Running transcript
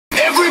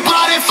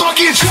that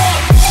fucking truck.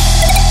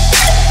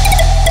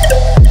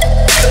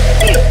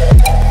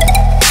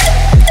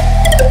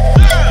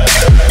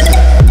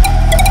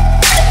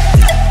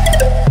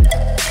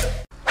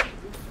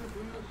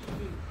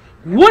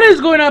 What is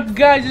going up,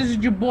 guys? This is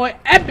your boy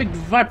Epic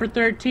Viper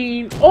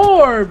 13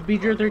 or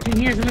BJ 13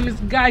 here. So,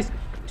 guys,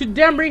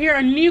 today I'm bringing here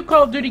a new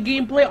Call of Duty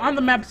gameplay on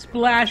the map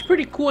Splash.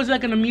 Pretty cool. It's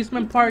like an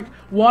amusement park,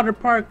 water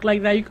park,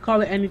 like that. You can call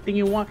it anything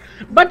you want.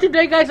 But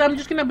today, guys, I'm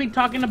just gonna be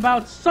talking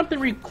about something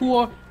really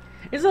cool.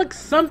 It's like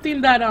something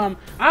that I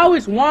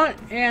always want,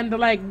 and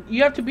like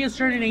you have to be a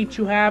certain age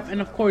to have, and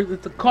of course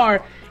it's a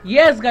car.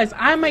 Yes, guys,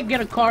 I might get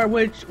a car,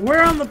 which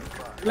we're on the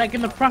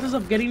in the process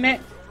of getting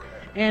it.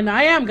 And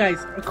I am,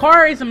 guys. A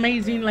car is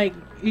amazing. Like,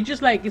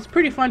 it's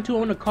pretty fun to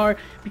own a car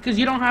because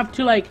you don't have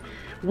to like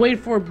wait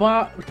for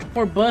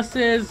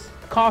buses,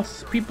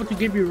 cost people to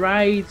give you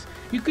rides.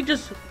 You could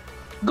just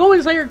go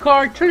inside your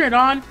car, turn it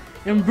on,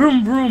 and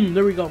vroom vroom.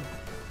 There we go.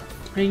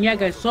 And yeah,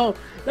 guys, so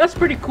that's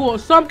pretty cool.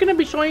 So I'm gonna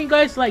be showing you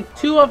guys like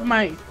two of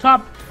my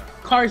top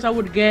cars I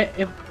would get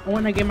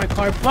when I get my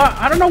car, but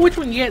I don't know which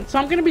one yet. So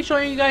I'm gonna be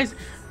showing you guys.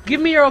 Give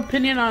me your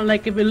opinion on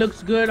like if it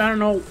looks good. I don't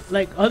know,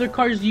 like other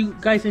cars you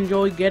guys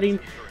enjoy getting.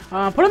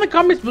 Put in the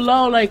comments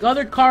below like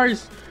other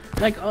cars,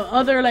 like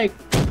other like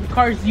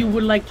cars you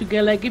would like to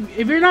get. Like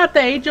if you're not the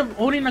age of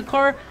owning a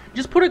car,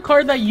 just put a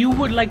car that you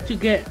would like to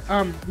get.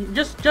 I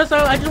just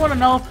want to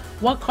know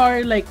what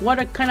car, like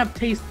what kind of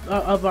taste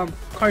of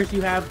cars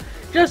you have,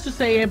 just to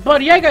say it.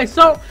 But yeah, guys,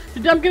 so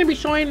today I'm gonna be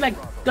showing like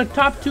the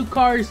top two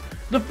cars.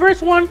 The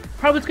first one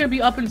probably is gonna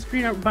be up in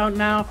screen about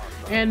now,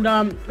 and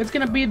it's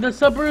gonna be the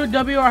Subaru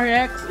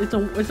WRX.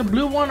 It's a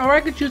blue one, or I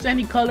could choose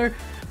any color.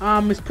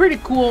 It's pretty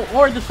cool.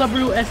 Or the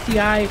Subaru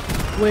STI,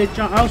 which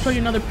I'll show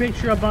you another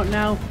picture about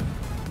now.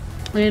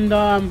 And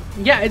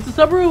yeah, it's the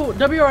Subaru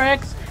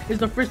WRX is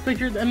the first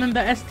picture, and then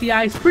the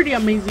STI is pretty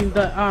amazing.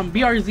 The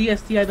BRZ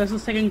STI, that's the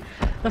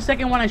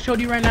second one I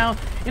showed you right now,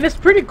 and it's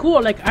pretty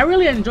cool. Like I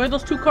really enjoy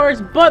those two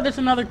cars. But there's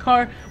another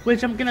car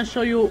which I'm gonna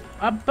show you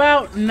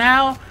about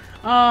now.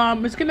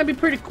 It's gonna be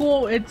pretty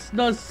cool. It's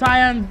the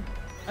Scion,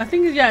 I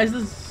think, yeah, it's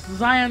the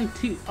Scion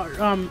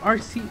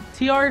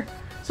RCTR,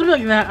 something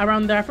like that,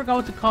 around there. I forgot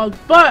what it's called,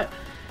 but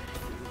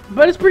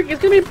it's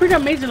gonna be pretty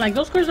amazing. Like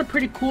those cars are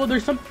pretty cool.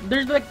 There's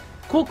like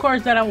cool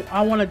cars that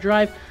I want to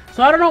drive.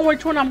 So I don't know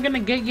which one I'm gonna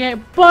get yet,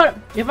 but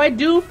if I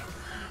do,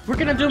 we're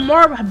gonna do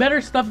more better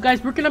stuff,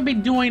 guys. We're gonna be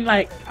doing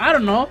like, I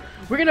don't know,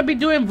 we're gonna be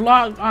doing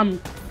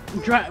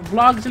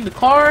vlogs in the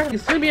car.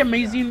 It's gonna be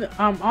amazing.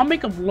 I'll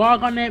make a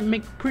vlog on it,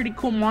 make pretty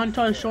cool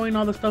montage showing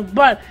all the stuff,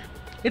 but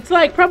it's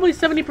like probably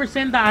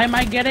 70% that I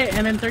might get it,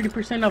 and then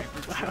 30% of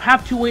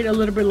have to wait a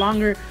little bit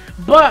longer.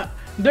 But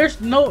there's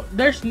no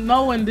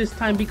in this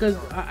time because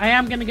I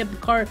am gonna get the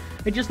car.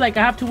 It's just like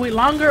I have to wait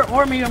longer,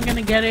 or maybe I'm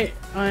gonna get it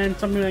and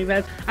something like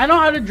that. I know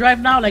how to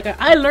drive now. Like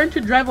I learned to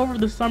drive over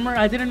the summer.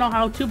 I didn't know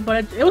how to,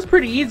 but it was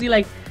pretty easy.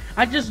 Like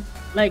I just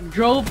like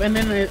drove, and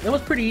then it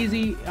was pretty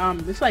easy.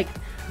 It's like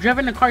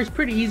driving a car is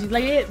pretty easy,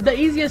 like the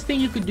easiest thing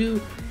you could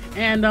do,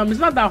 and it's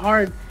not that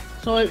hard.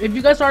 So if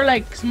you guys are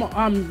like small,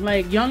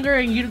 like younger,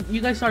 and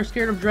you guys are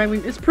scared of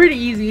driving, it's pretty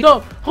easy.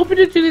 So hope you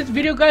did to this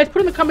video, guys.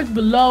 Put in the comments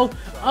below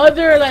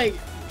other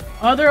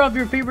of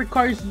your favorite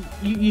cars.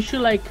 You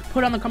should like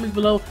put on the comments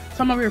below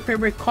some of your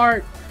favorite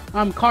cars,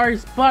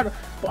 but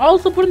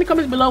also put in the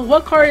comments below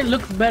what car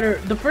looks better,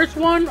 the first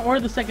one or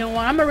the second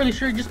one. I'm not really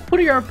sure. Just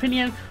put your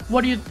opinion.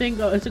 What do you think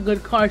is a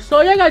good car? So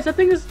yeah, guys, I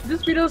think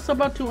this video is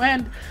about to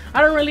end.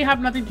 I don't really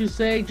have nothing to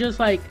say. Just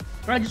like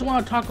I just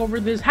want to talk over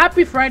this.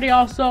 Happy Friday,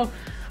 also.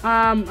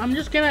 I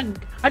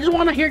just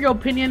want to hear your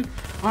opinion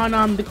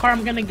on the car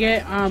I'm gonna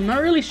get. I'm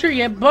not really sure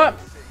yet, but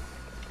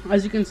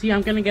as you can see,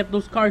 I'm gonna get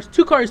those cars,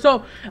 two cars.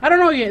 So I don't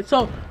know yet.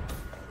 So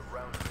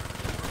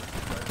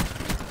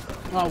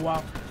oh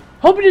wow.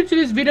 Hope you did to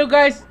this video,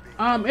 guys.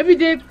 If you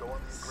did,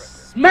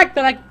 smack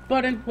the like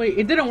button. Wait,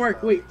 it didn't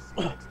work. Wait.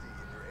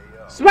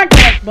 Smack the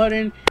like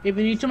button. If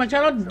you're new to my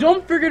channel,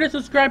 don't forget to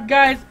subscribe,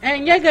 guys.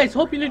 And yeah, guys,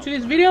 hope you're new to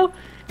this video.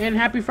 And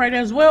happy Friday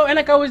as well. And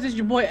like always, this is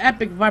your boy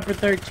Epic Viper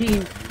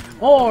 13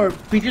 or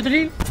BJ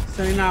 13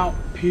 signing out.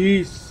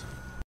 Peace.